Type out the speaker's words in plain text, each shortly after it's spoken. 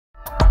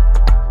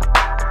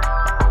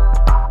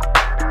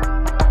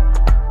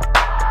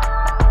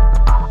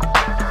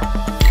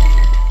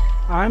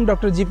am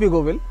Dr. G.P.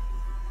 Govil,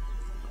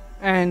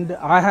 and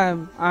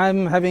I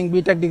am having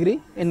B.Tech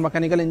degree in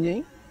mechanical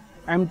engineering,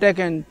 M.Tech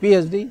and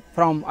PhD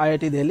from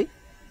IIT Delhi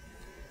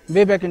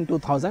way back in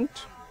 2000,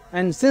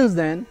 and since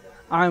then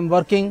I am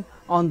working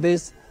on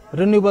this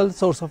renewable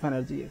source of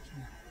energy.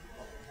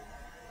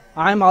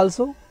 I am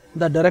also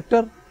the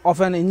director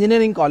of an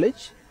engineering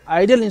college,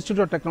 Ideal Institute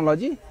of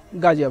Technology,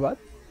 Ghaziabad,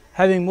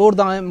 having more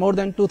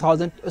than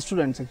 2000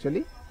 students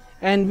actually,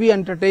 and we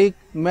undertake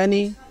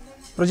many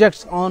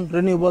projects on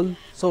renewable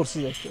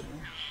sources actually.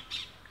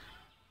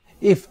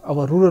 If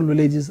our rural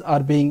villages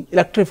are being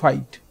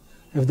electrified,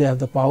 if they have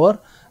the power,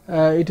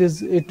 it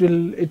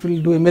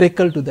will do a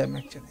miracle to them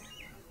actually.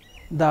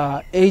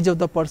 The age of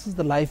the persons,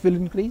 the life will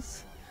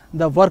increase,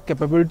 the work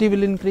capability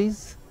will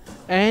increase,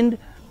 and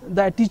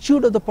the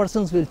attitude of the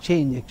persons will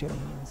change actually.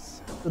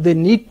 So they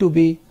need to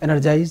be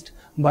energized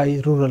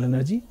by rural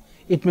energy.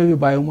 It may be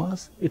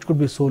biomass, it could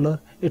be solar,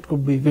 it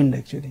could be wind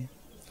actually.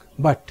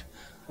 But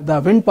the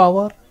wind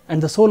power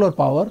and the solar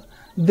power,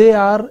 they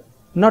are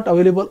not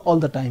available all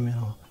the time, you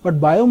know. But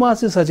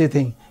biomass is such a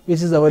thing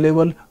which is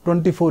available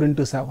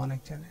 24/7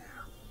 actually.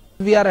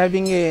 We are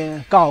having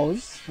a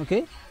cows,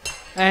 okay,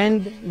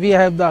 and we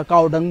have the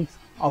cow dung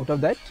out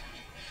of that.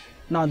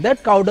 Now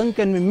that cow dung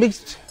can be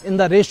mixed in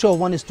the ratio of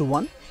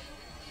 1:1.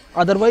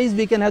 Otherwise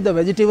we can have the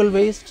vegetable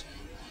waste,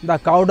 the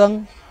cow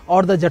dung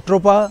or the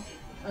jatropha,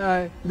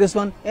 this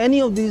one,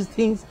 any of these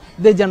things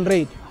they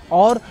generate,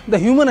 or the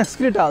human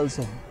excreta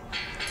also,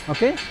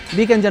 okay,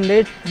 we can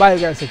generate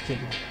biogas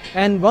actually.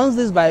 And once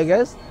this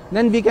biogas,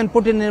 then we can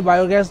put in a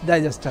biogas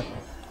digester.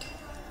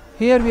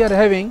 Here we are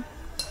having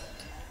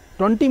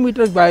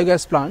 20-meter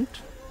biogas plant.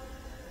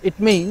 It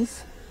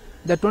means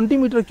the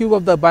 20-meter cube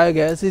of the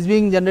biogas is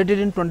being generated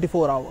in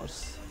 24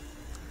 hours.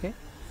 Okay.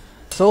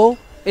 So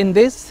in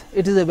this,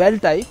 it is a well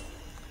type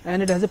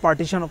and it has a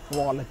partition of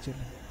wall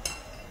actually.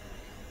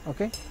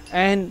 Okay.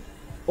 And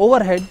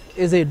overhead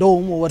is a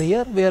dome over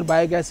here where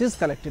biogas is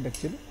collected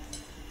actually.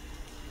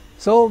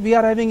 So we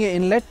are having an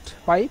inlet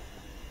pipe,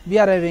 we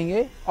are having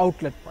a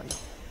outlet pipe.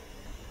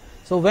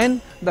 So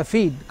when the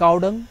feed, cow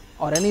dung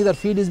or any other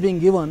feed is being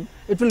given,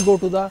 it will go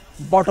to the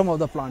bottom of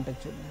the plant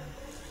actually.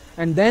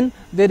 And then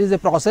there is a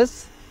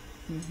process,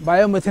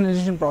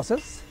 biomethanization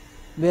process,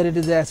 where it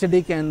is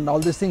acidic and all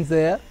these things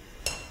there,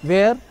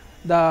 where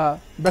the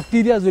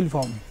bacteria will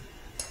form,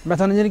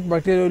 methanogenic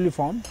bacteria will be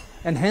formed,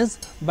 and hence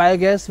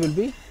biogas will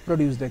be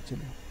produced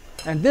actually.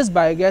 And this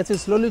biogas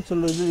is slowly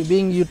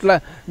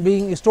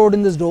being stored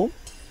in this dome,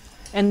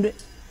 and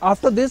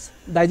after this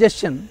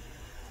digestion,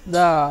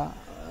 the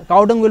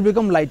cow dung will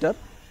become lighter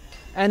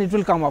and it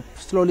will come up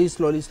slowly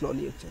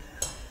actually,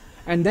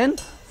 and then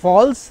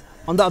falls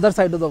on the other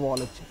side of the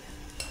wall actually.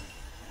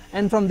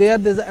 And from there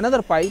is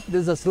another pipe,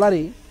 there is a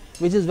slurry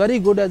which is very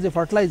good as a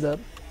fertilizer.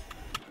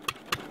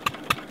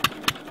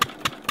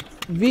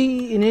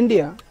 We in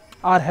India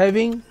are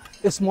having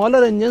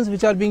smaller engines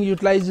which are being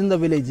utilized in the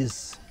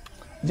villages.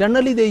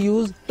 Generally they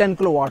use 10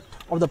 kilowatt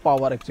of the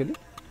power actually.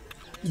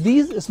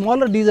 These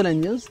smaller diesel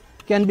engines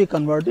can be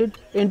converted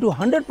into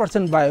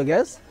 100%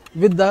 biogas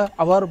with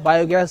our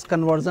biogas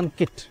conversion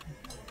kit.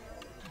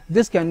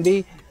 This can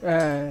be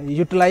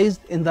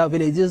utilized in the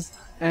villages,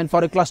 and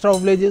for a cluster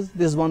of villages,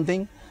 this is one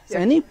thing.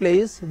 Any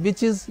place which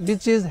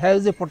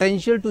has a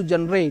potential to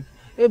generate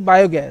a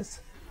biogas,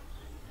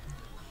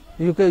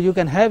 you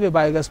can have a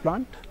biogas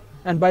plant,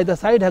 and by the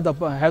side have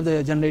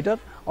the generator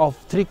of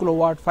 3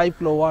 kilowatt, 5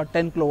 kilowatt,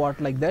 10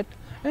 kilowatt like that,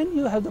 and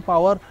you have the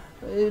power.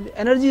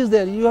 Energy is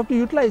there, you have to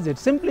utilize it.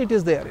 Simply it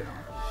is there. You know.